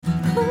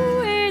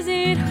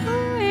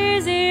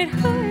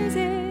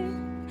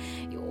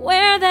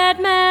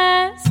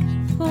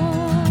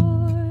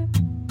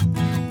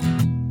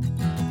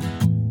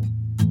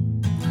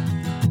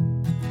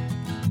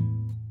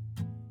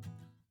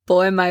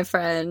boy, my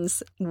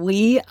friends,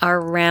 we are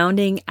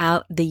rounding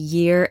out the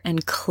year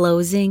and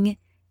closing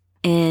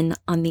in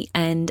on the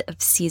end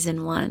of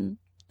season 1.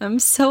 I'm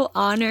so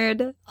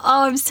honored. Oh,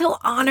 I'm so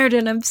honored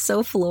and I'm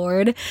so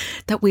floored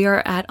that we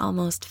are at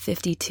almost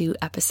 52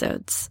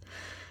 episodes.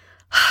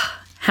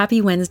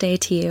 Happy Wednesday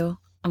to you.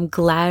 I'm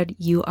glad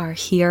you are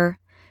here.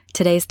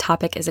 Today's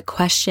topic is a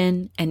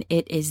question, and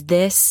it is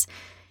this: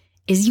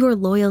 is your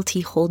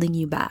loyalty holding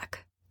you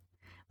back?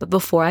 But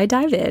before I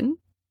dive in,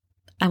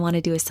 I want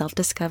to do a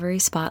self-discovery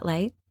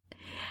spotlight.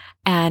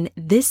 And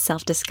this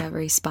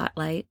self-discovery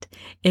spotlight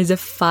is a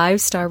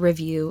 5-star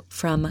review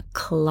from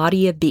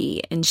Claudia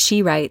B. And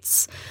she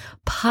writes,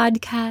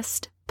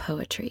 podcast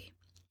poetry.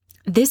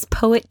 This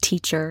poet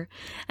teacher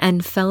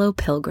and fellow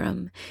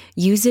pilgrim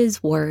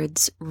uses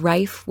words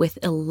rife with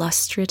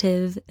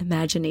illustrative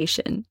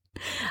imagination.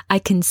 I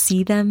can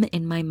see them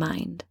in my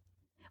mind.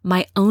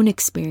 My own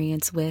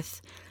experience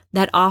with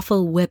that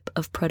awful whip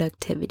of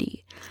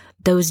productivity,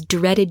 those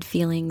dreaded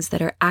feelings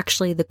that are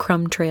actually the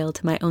crumb trail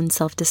to my own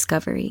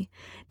self-discovery,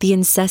 the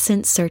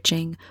incessant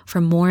searching for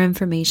more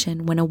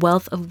information when a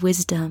wealth of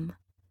wisdom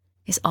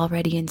is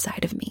already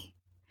inside of me.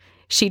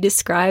 She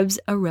describes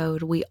a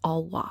road we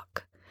all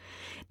walk.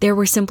 There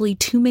were simply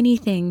too many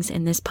things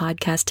in this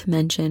podcast to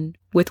mention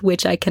with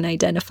which I can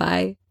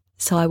identify,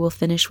 so I will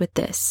finish with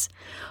this.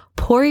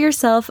 Pour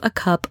yourself a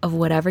cup of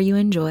whatever you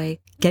enjoy,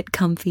 get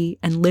comfy,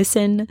 and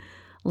listen,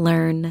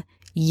 learn,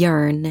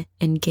 yearn,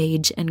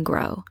 engage, and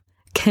grow.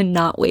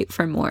 Cannot wait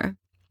for more.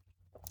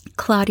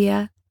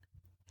 Claudia,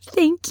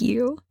 thank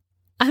you.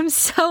 I'm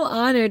so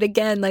honored.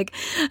 Again,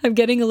 I'm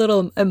getting a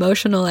little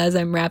emotional as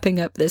I'm wrapping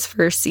up this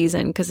first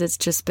season because it's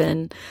just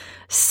been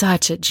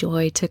such a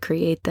joy to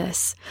create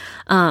this.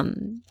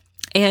 And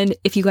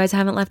if you guys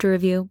haven't left a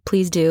review,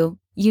 please do.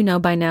 You know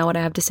by now what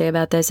I have to say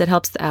about this. It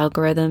helps the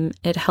algorithm.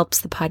 It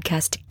helps the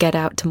podcast get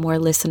out to more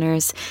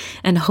listeners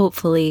and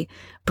hopefully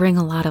bring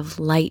a lot of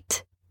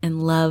light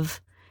and love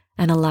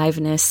and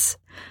aliveness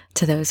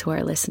to those who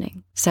are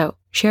listening. So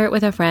share it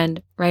with a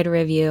friend, write a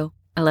review.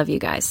 I love you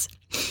guys.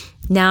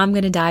 Now I'm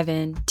going to dive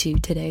into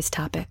today's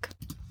topic.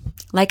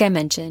 Like I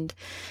mentioned,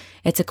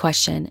 it's a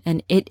question,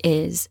 and it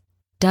is,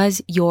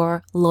 does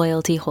your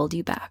loyalty hold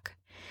you back?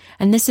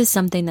 And this is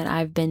something that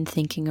I've been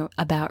thinking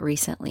about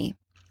recently.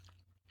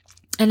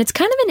 And it's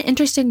kind of an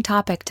interesting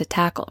topic to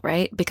tackle,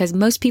 right? Because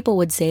most people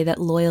would say that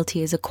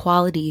loyalty is a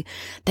quality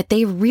that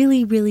they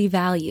really, really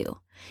value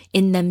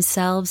in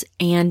themselves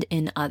and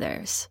in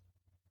others.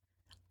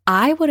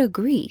 I would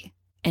agree,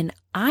 and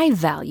I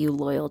value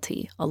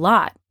loyalty a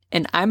lot,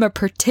 and I'm a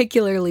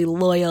particularly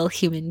loyal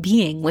human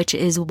being, which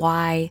is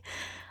why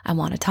I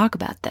want to talk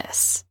about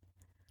this.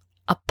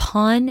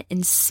 Upon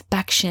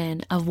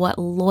inspection of what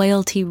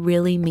loyalty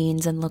really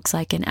means and looks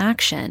like in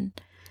action,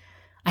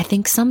 I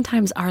think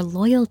sometimes our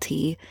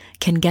loyalty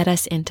can get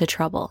us into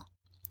trouble,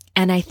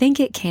 and I think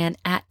it can,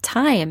 at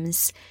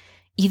times,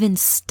 even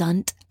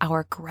stunt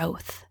our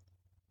growth.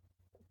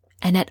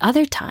 And at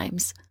other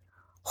times,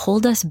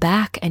 hold us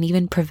back and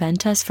even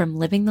prevent us from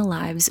living the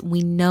lives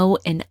we know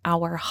in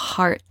our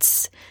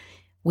hearts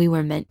we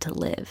were meant to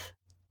live.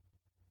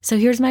 So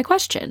here's my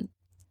question.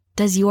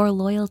 Does your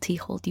loyalty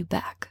hold you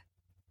back?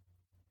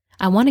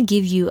 I want to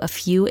give you a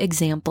few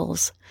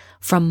examples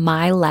from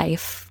my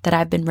life that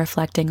I've been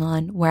reflecting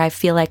on where I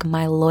feel like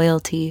my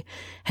loyalty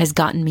has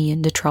gotten me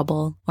into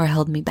trouble or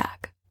held me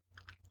back.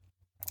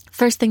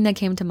 First thing that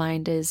came to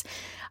mind is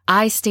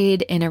I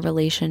stayed in a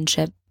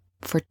relationship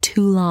for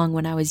too long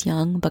when I was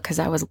young because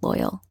I was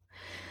loyal.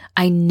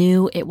 I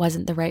knew it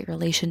wasn't the right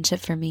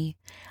relationship for me.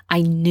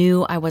 I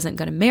knew I wasn't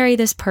going to marry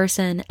this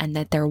person and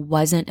that there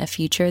wasn't a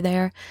future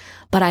there,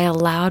 but I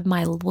allowed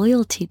my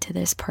loyalty to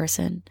this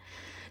person,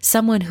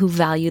 someone who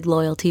valued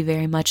loyalty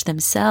very much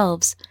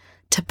themselves,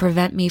 to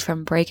prevent me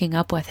from breaking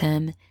up with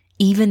him,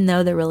 even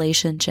though the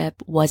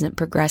relationship wasn't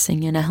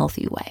progressing in a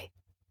healthy way.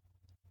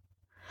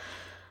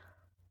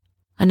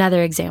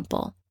 Another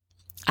example.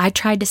 I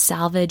tried to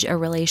salvage a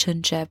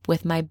relationship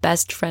with my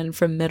best friend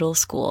from middle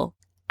school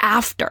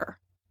after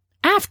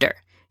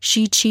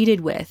she cheated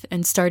with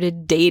and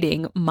started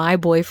dating my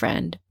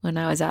boyfriend when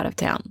I was out of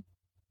town.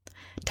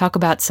 Talk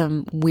about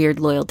some weird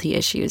loyalty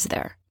issues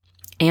there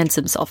and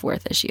some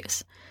self-worth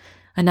issues.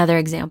 Another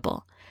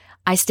example.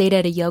 I stayed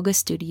at a yoga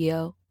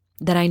studio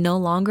that I no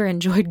longer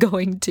enjoyed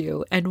going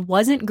to and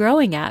wasn't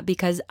growing at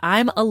because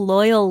I'm a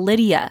loyal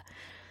Lydia.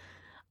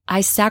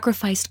 I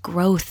sacrificed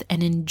growth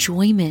and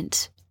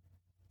enjoyment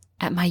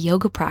at my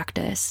yoga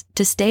practice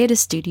to stay at a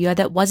studio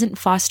that wasn't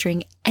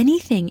fostering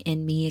anything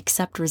in me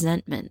except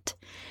resentment.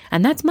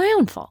 And that's my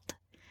own fault.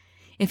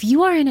 If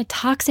you are in a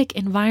toxic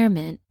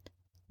environment,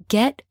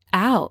 get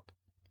out.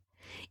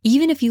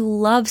 Even if you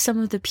love some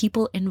of the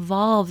people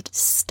involved,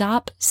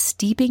 stop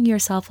steeping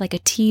yourself like a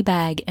tea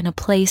bag in a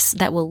place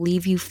that will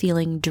leave you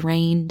feeling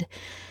drained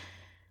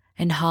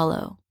and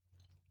hollow.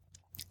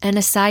 And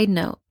a side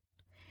note,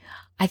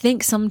 I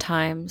think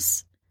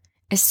sometimes,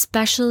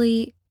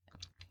 especially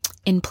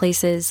in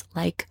places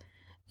like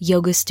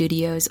yoga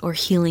studios or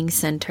healing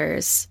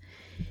centers,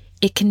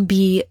 it can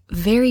be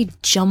very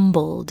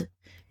jumbled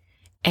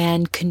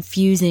and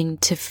confusing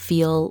to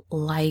feel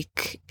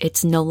like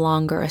it's no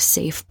longer a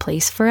safe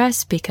place for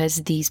us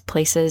because these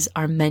places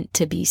are meant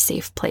to be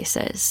safe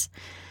places.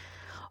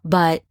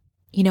 But,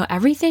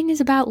 everything is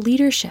about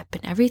leadership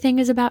and everything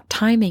is about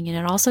timing, and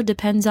it also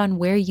depends on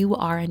where you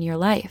are in your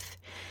life.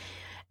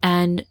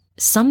 And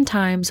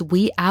sometimes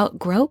we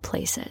outgrow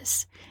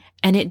places,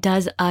 and it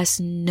does us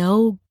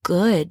no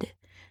good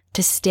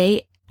to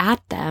stay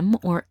at them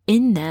or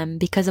in them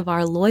because of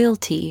our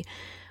loyalty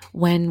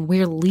when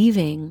we're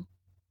leaving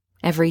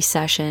every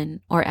session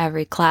or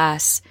every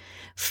class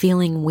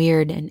feeling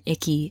weird and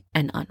icky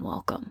and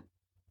unwelcome.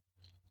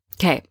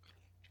 Okay,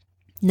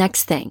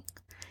 next thing.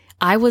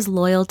 I was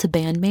loyal to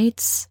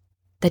bandmates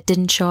that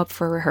didn't show up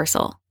for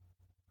rehearsal.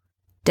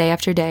 Day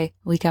after day,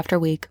 week after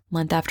week,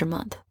 month after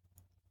month.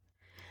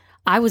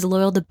 I was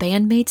loyal to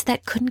bandmates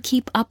that couldn't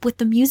keep up with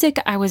the music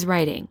I was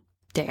writing.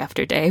 Day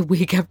after day,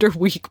 week after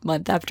week,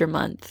 month after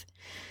month.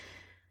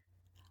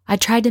 I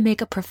tried to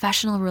make a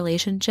professional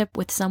relationship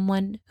with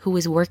someone who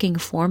was working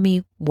for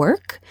me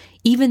work,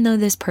 even though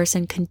this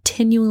person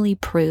continually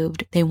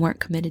proved they weren't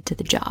committed to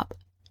the job.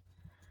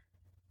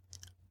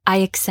 I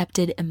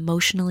accepted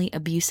emotionally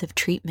abusive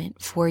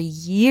treatment for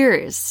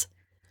years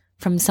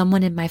from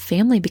someone in my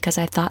family because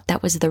I thought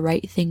that was the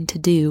right thing to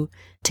do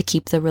to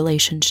keep the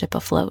relationship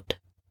afloat.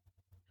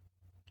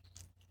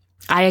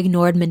 I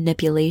ignored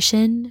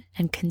manipulation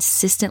and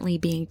consistently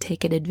being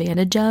taken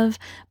advantage of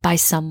by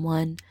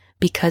someone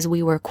because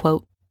we were,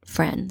 quote,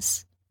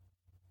 friends.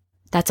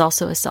 That's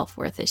also a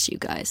self-worth issue,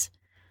 guys.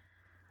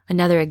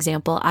 Another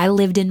example, I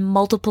lived in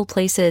multiple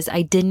places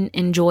I didn't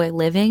enjoy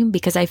living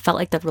because I felt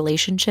like the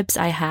relationships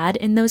I had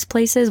in those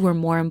places were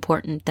more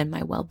important than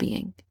my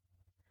well-being.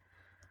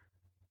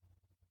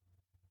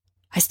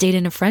 I stayed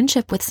in a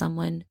friendship with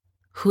someone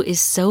who is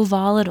so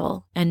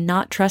volatile and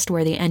not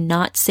trustworthy and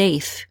not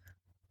safe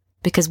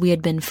because we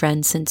had been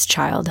friends since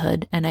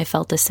childhood and I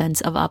felt a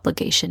sense of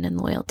obligation and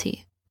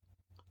loyalty.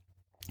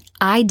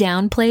 I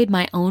downplayed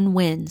my own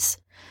wins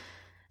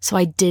so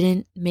I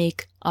didn't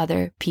make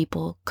other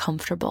people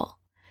comfortable.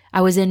 I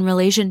was in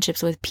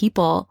relationships with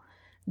people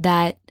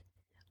that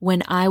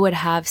when I would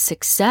have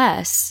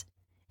success,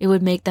 it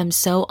would make them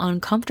so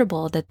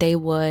uncomfortable that they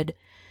would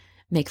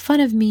make fun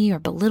of me or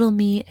belittle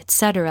me,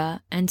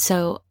 etc. And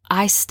so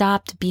I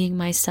stopped being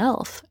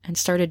myself and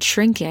started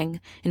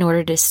shrinking in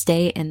order to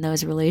stay in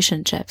those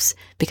relationships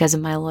because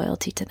of my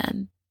loyalty to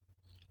them.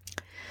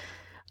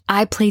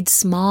 I played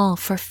small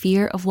for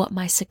fear of what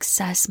my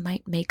success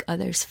might make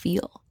others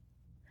feel.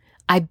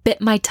 I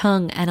bit my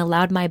tongue and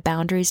allowed my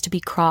boundaries to be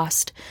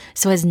crossed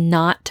so as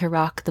not to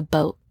rock the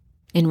boat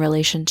in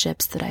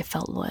relationships that I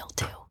felt loyal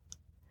to.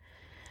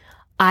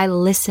 I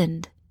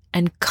listened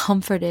and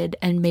comforted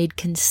and made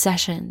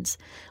concessions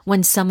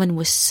when someone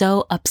was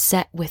so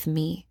upset with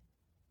me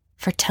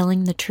for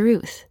telling the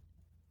truth.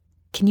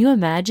 Can you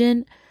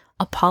imagine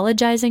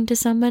apologizing to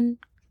someone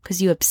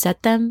because you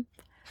upset them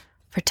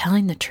for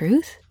telling the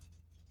truth?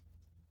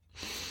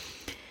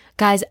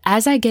 Guys,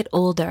 as I get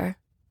older,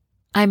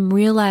 I'm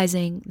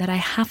realizing that I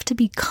have to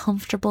be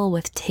comfortable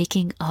with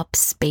taking up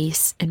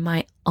space in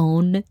my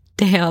own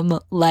damn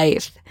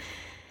life.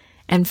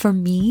 And for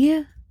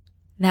me,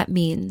 that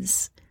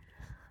means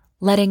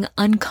letting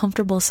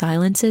uncomfortable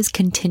silences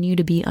continue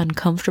to be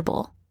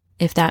uncomfortable,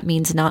 if that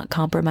means not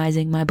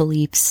compromising my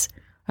beliefs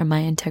or my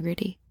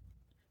integrity.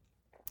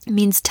 It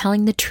means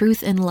telling the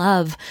truth in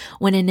love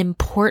when an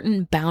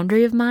important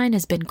boundary of mine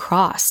has been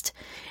crossed,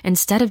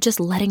 instead of just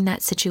letting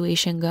that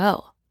situation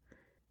go.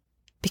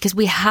 Because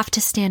we have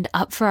to stand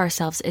up for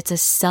ourselves. It's a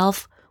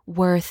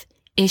self-worth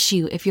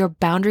issue. If your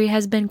boundary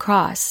has been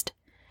crossed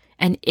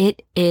and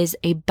it is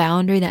a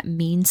boundary that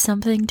means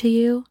something to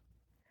you,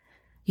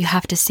 you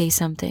have to say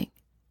something.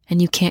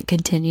 And you can't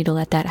continue to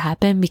let that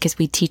happen because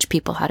we teach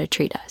people how to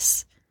treat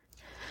us.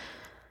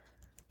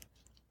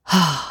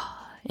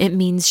 It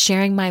means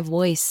sharing my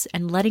voice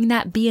and letting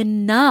that be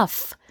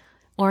enough.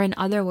 Or in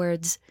other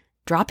words,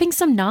 dropping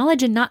some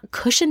knowledge and not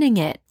cushioning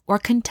it or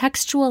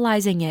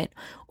contextualizing it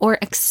or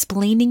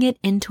explaining it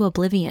into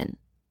oblivion.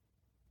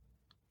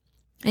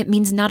 It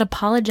means not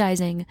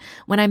apologizing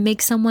when I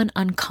make someone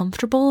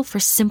uncomfortable for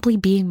simply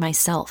being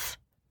myself.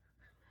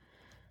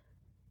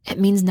 It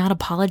means not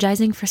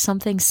apologizing for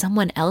something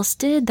someone else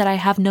did that I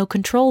have no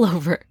control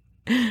over.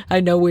 I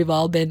know we've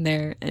all been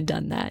there and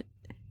done that.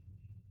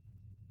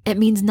 It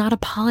means not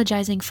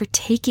apologizing for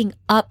taking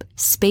up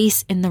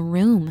space in the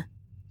room.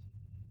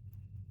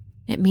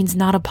 It means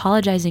not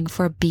apologizing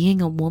for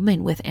being a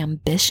woman with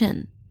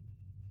ambition.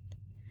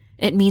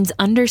 It means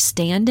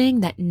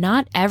understanding that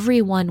not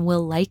everyone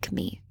will like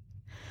me.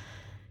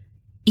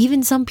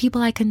 Even some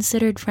people I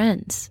considered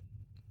friends,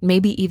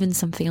 maybe even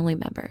some family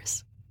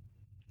members.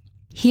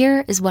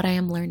 Here is what I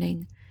am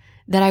learning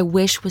that I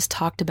wish was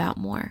talked about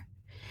more.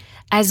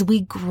 As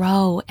we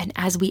grow and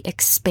as we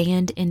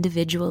expand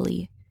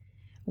individually,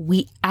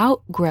 we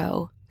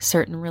outgrow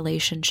certain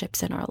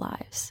relationships in our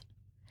lives.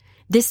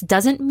 This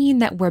doesn't mean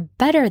that we're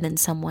better than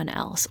someone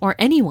else or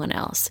anyone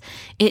else.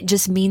 It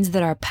just means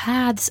that our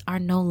paths are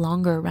no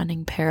longer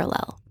running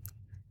parallel.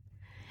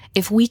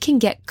 If we can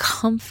get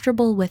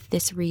comfortable with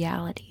this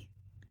reality,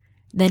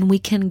 then we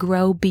can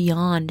grow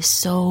beyond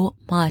so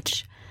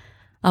much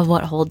of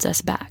what holds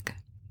us back.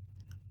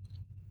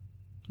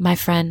 My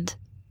friend,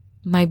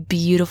 my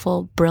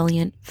beautiful,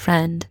 brilliant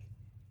friend,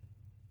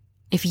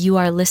 if you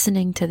are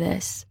listening to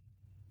this,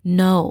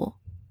 know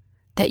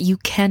that you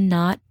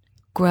cannot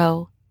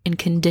grow in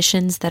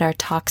conditions that are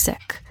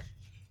toxic.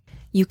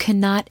 You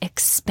cannot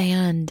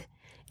expand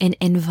in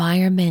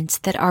environments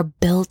that are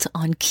built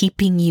on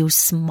keeping you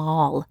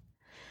small.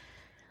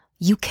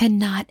 You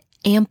cannot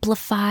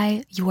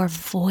amplify your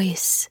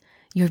voice,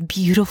 your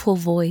beautiful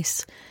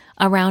voice,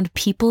 around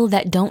people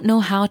that don't know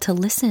how to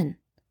listen.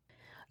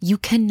 You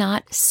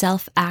cannot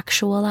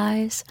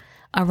self-actualize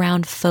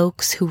around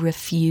folks who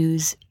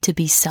refuse to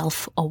be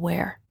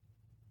self-aware.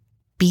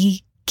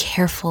 Be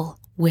careful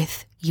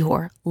with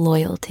your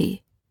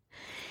loyalty.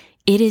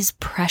 It is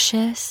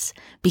precious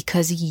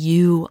because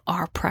you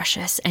are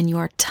precious and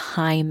your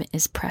time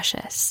is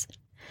precious.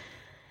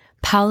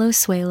 Paulo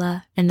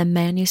Suela in the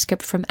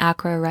manuscript from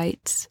Accra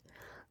writes,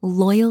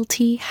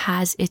 "Loyalty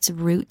has its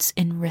roots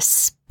in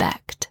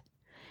respect,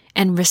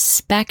 and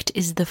respect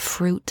is the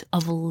fruit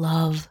of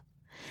love.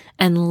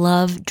 And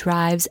love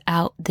drives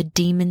out the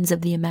demons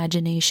of the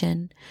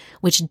imagination,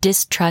 which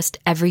distrust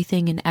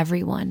everything and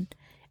everyone,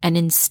 and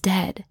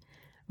instead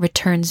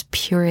returns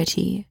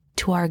purity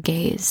to our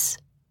gaze."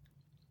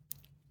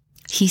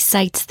 He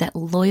cites that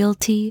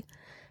loyalty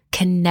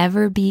can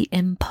never be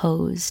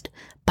imposed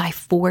by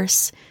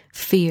force,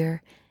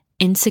 fear,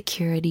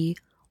 insecurity,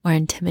 or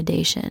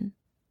intimidation.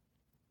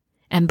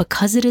 And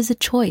because it is a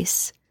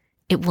choice,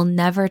 it will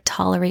never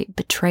tolerate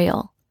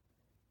betrayal,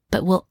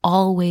 but will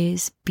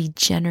always be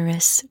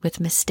generous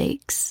with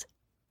mistakes.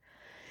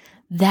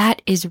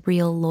 That is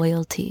real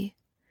loyalty.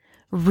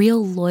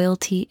 Real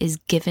loyalty is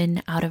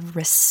given out of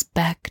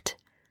respect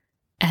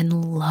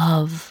and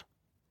love,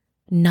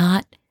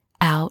 not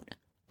out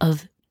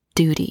of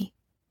duty.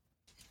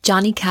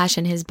 Johnny Cash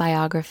in his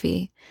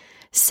biography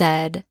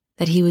said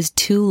that he was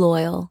too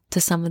loyal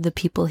to some of the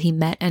people he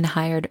met and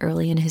hired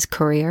early in his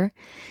career,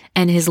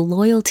 and his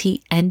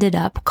loyalty ended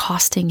up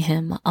costing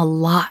him a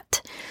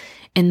lot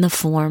in the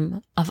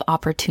form of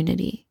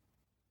opportunity.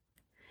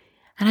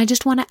 And I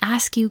just want to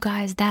ask you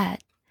guys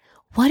that.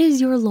 What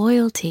is your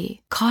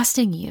loyalty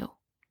costing you?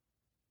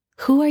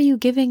 Who are you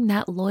giving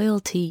that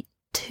loyalty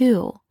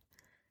to?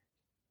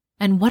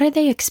 And what are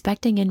they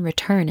expecting in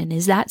return? And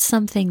is that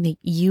something that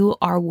you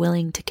are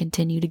willing to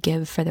continue to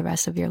give for the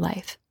rest of your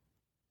life?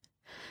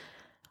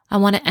 I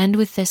want to end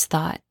with this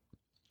thought.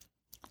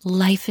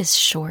 Life is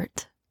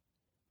short.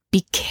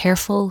 Be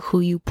careful who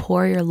you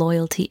pour your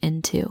loyalty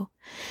into.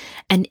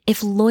 And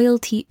if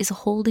loyalty is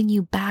holding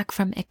you back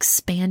from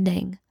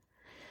expanding,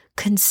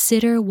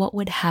 consider what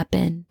would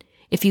happen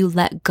if you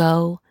let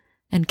go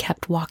and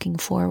kept walking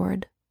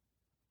forward.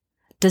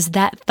 Does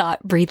that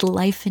thought breathe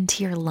life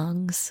into your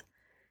lungs?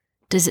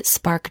 Does it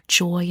spark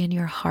joy in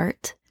your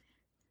heart?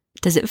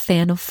 Does it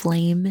fan a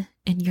flame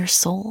in your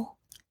soul?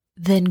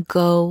 Then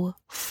go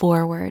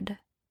forward.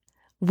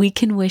 We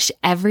can wish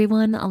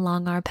everyone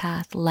along our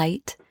path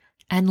light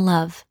and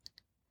love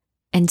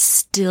and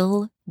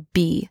still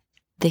be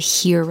the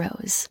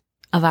heroes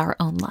of our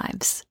own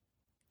lives.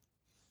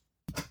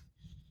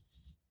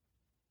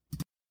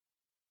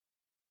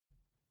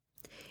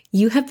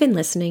 You have been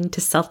listening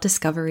to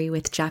Self-Discovery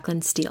with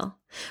Jaclyn Steele.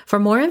 For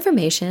more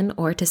information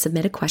or to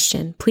submit a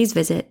question, please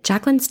visit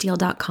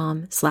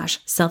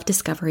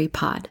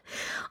jaclynsteele.com/selfdiscoverypod.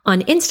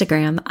 On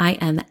Instagram, I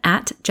am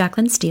at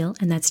Jaclyn Steele,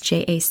 and that's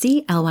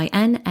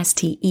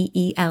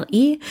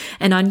JACLYNSTEELE.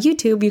 And on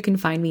YouTube, you can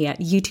find me at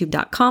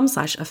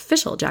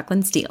youtube.com/official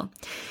Jaclyn Steele.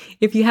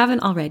 If you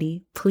haven't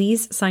already,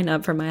 please sign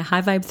up for my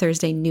High Vibe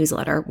Thursday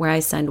newsletter, where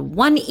I send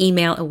one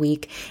email a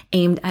week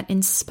aimed at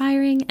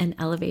inspiring and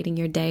elevating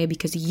your day,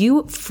 because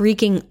you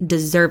freaking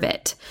deserve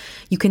it.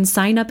 You can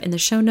sign up in the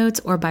show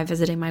notes or by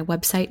visiting my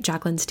website,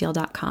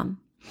 jaclynsteele.com.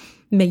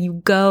 May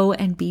you go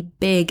and be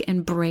big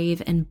and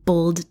brave and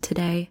bold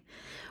today.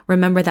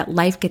 Remember that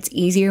life gets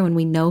easier when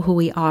we know who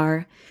we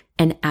are.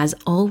 And as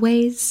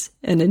always,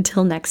 and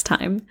until next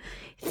time,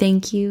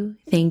 thank you,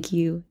 thank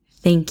you,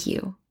 thank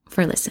you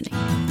for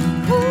listening.